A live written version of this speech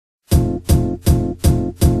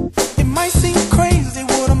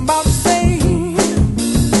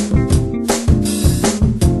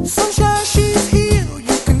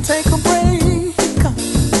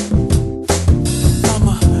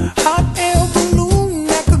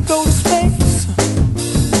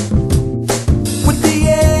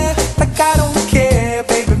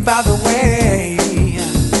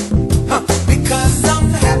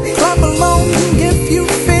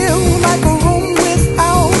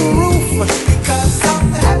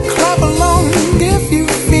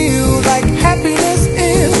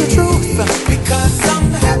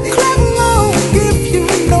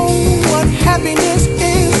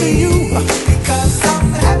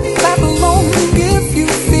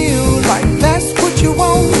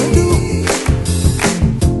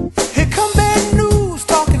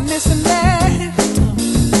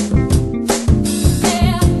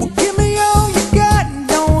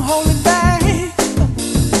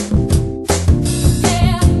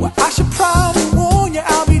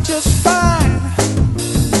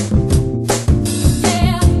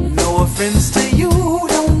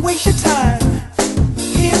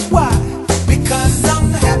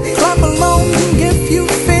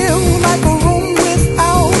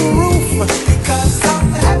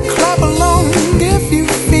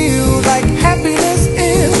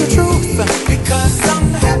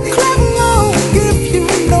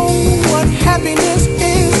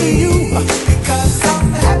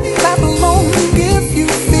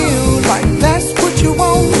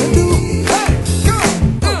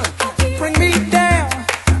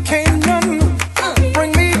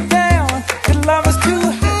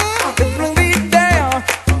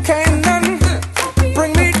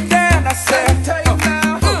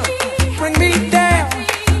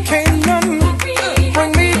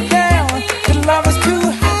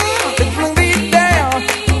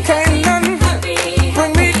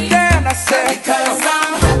Because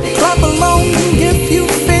I'm happy. Clap along if you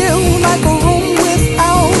feel like a room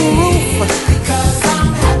without a roof. Because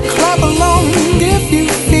I'm happy. Clap along if you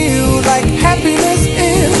feel like happiness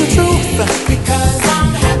is the truth. Because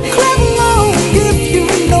I'm happy. Clap along if you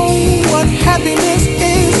know what happiness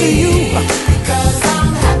is to you. Because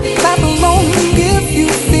I'm happy. Clap along if you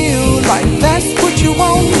feel like that's what you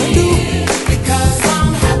want to do. Because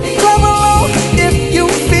I'm happy. Clap along if you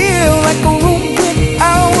feel like a room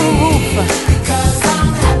without a roof. Because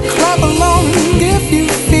I'm happy. Clap along if you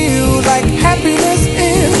feel like happiness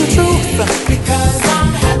is the truth. Because I'm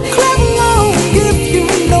happy. Clap along if you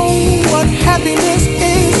know what happiness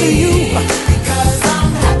is to you. Because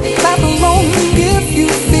I'm happy. Clap along if you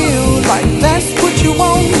feel like that's what you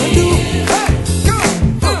want to do.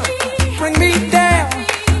 Bring me down,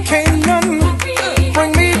 can't none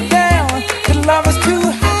bring me down. The love is too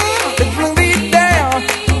high to bring me down.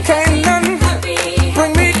 Can't none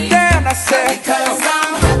bring me down. I said, because